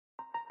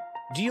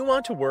Do you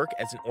want to work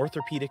as an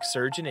orthopedic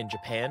surgeon in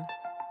Japan?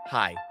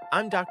 Hi,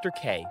 I'm Dr.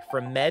 K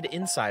from Med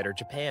Insider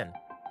Japan.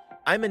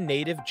 I'm a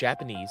native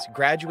Japanese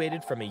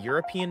graduated from a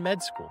European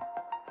med school.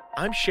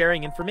 I'm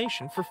sharing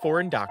information for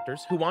foreign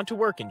doctors who want to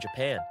work in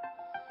Japan.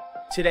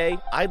 Today,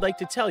 I'd like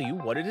to tell you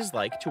what it is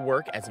like to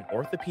work as an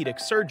orthopedic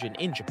surgeon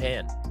in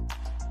Japan.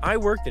 I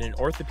worked in an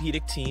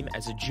orthopedic team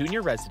as a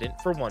junior resident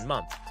for 1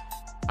 month.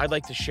 I'd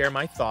like to share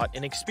my thought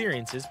and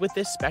experiences with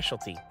this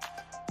specialty.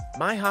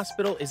 My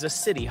hospital is a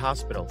city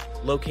hospital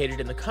located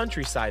in the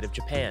countryside of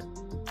Japan.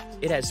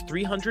 It has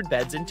 300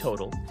 beds in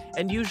total,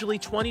 and usually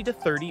 20 to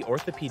 30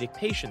 orthopedic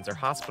patients are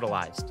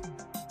hospitalized.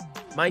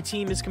 My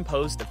team is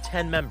composed of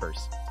 10 members,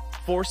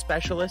 4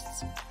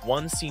 specialists,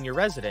 1 senior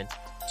resident,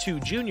 2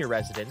 junior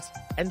residents,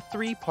 and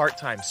 3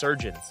 part-time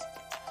surgeons.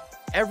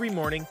 Every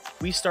morning,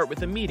 we start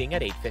with a meeting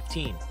at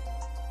 8:15.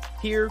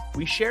 Here,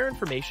 we share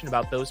information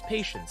about those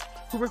patients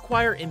who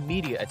require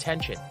immediate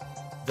attention,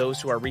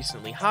 those who are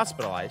recently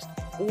hospitalized,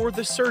 or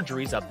the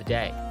surgeries of the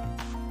day.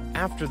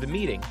 After the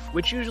meeting,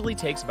 which usually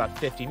takes about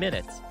 50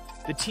 minutes,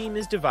 the team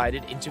is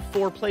divided into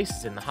 4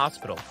 places in the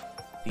hospital: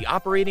 the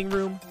operating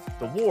room,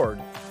 the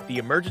ward, the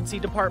emergency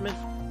department,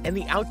 and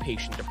the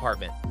outpatient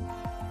department.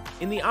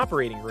 In the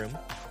operating room,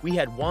 we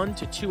had 1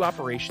 to 2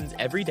 operations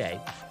every day,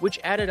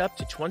 which added up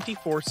to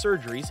 24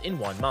 surgeries in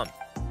 1 month.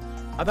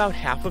 About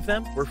half of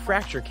them were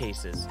fracture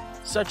cases,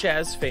 such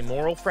as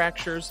femoral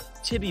fractures,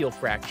 tibial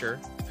fracture,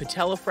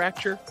 patella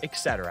fracture,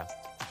 etc.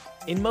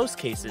 In most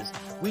cases,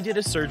 we did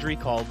a surgery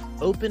called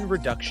open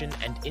reduction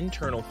and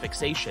internal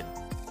fixation.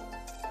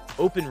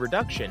 Open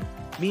reduction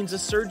means a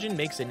surgeon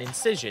makes an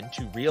incision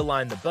to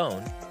realign the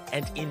bone,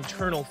 and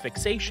internal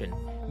fixation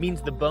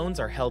means the bones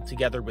are held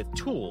together with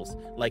tools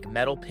like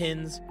metal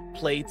pins,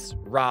 plates,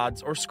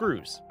 rods, or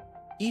screws.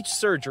 Each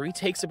surgery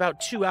takes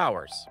about 2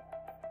 hours.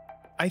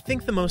 I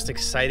think the most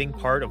exciting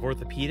part of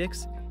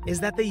orthopedics is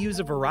that they use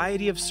a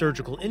variety of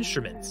surgical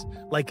instruments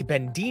like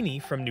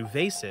Bendini from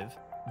Nuvasive,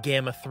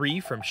 Gamma 3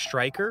 from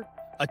Stryker,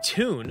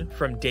 ATTUNE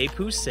from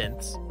DePuy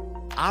Synthes,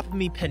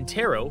 OPMI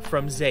PENTERO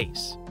from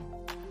ZEISS.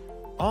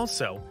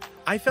 Also,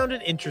 I found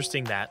it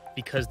interesting that,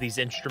 because these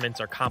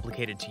instruments are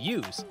complicated to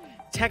use,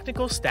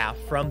 technical staff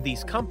from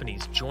these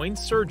companies join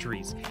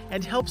surgeries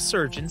and help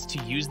surgeons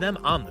to use them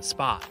on the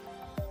spot.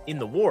 In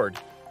the ward,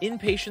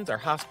 inpatients are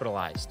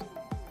hospitalized.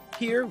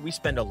 Here, we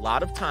spend a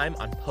lot of time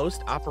on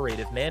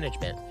post-operative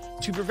management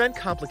to prevent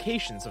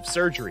complications of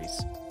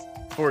surgeries.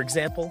 For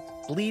example,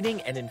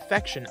 bleeding and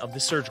infection of the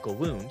surgical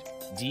wound,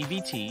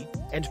 DVT,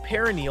 and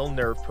perineal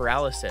nerve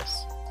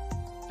paralysis.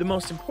 The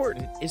most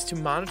important is to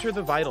monitor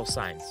the vital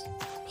signs: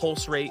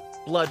 pulse rate,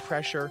 blood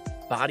pressure,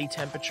 body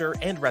temperature,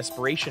 and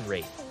respiration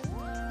rate.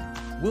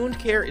 Wound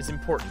care is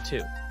important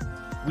too.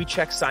 We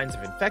check signs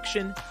of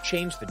infection,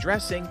 change the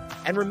dressing,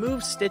 and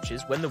remove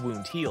stitches when the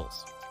wound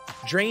heals.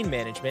 Drain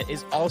management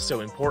is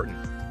also important.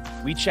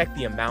 We check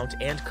the amount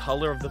and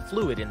color of the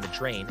fluid in the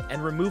drain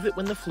and remove it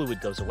when the fluid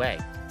goes away.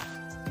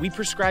 We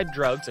prescribe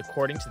drugs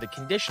according to the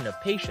condition of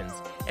patients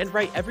and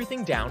write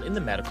everything down in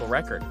the medical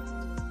record.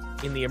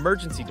 In the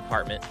emergency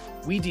department,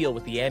 we deal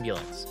with the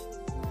ambulance.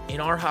 In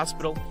our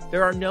hospital,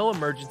 there are no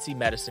emergency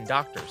medicine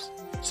doctors,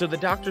 so the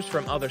doctors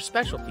from other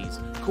specialties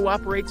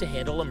cooperate to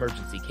handle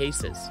emergency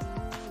cases.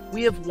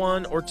 We have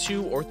 1 or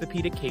 2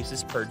 orthopedic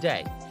cases per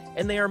day,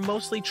 and they are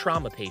mostly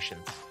trauma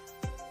patients.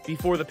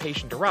 Before the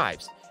patient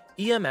arrives,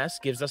 EMS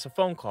gives us a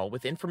phone call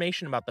with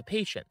information about the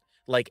patient,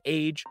 like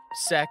age,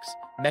 sex,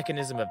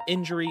 mechanism of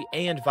injury,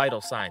 and vital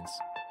signs.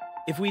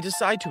 If we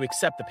decide to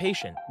accept the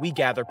patient, we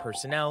gather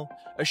personnel,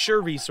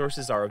 assure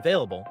resources are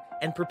available,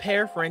 and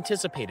prepare for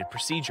anticipated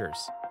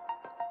procedures.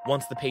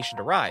 Once the patient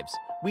arrives,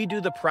 we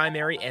do the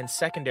primary and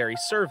secondary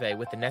survey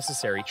with the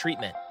necessary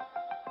treatment.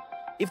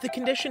 If the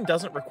condition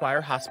doesn't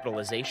require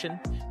hospitalization,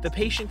 the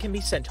patient can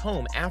be sent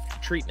home after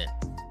treatment.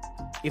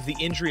 If the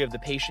injury of the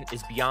patient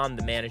is beyond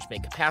the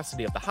management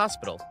capacity of the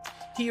hospital,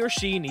 he or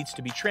she needs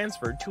to be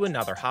transferred to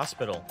another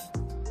hospital.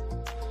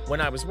 When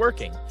I was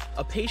working,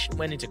 a patient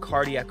went into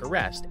cardiac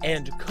arrest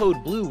and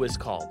Code Blue was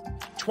called.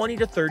 20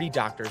 to 30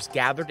 doctors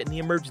gathered in the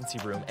emergency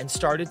room and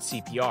started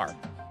CPR.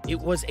 It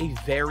was a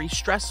very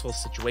stressful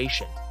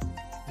situation.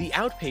 The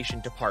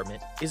outpatient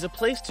department is a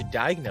place to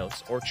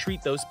diagnose or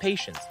treat those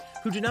patients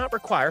who do not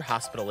require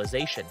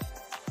hospitalization.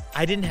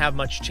 I didn't have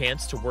much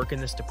chance to work in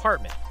this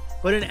department,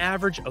 but an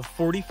average of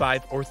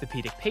 45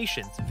 orthopedic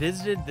patients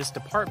visited this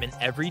department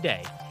every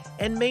day,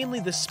 and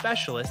mainly the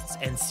specialists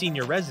and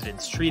senior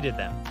residents treated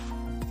them.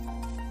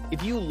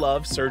 If you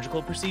love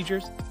surgical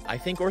procedures, I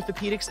think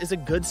orthopedics is a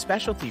good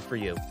specialty for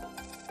you.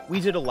 We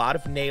did a lot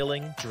of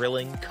nailing,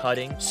 drilling,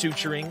 cutting,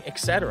 suturing,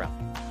 etc.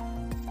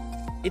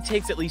 It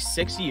takes at least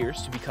 6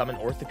 years to become an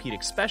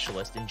orthopedic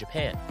specialist in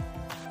Japan,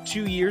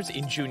 2 years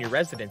in junior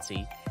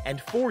residency,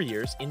 and 4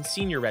 years in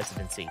senior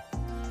residency.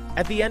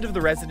 At the end of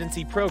the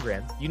residency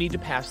program, you need to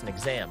pass an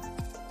exam.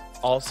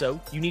 Also,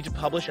 you need to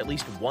publish at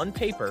least 1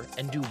 paper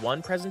and do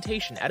 1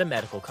 presentation at a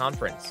medical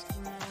conference.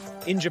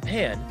 In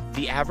Japan,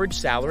 the average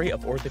salary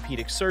of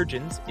orthopedic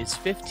surgeons is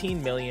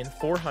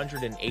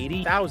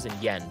 15,480,000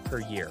 yen per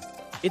year.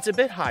 It's a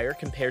bit higher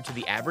compared to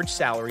the average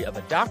salary of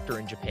a doctor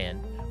in Japan,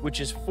 which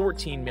is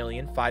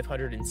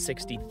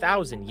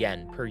 14,560,000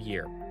 yen per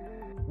year.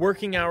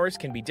 Working hours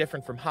can be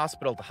different from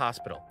hospital to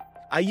hospital.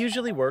 I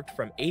usually worked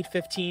from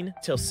 8:15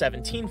 till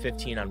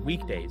 17:15 on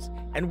weekdays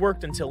and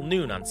worked until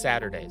noon on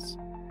Saturdays.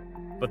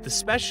 But the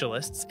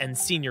specialists and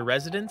senior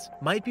residents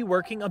might be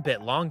working a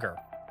bit longer.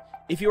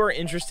 If you are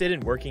interested in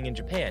working in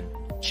Japan,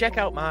 check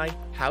out my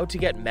How to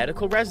Get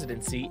Medical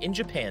Residency in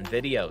Japan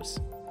videos.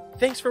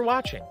 Thanks for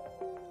watching.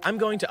 I'm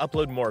going to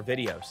upload more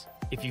videos.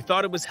 If you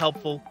thought it was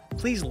helpful,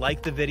 please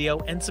like the video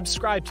and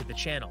subscribe to the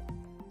channel.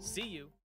 See you.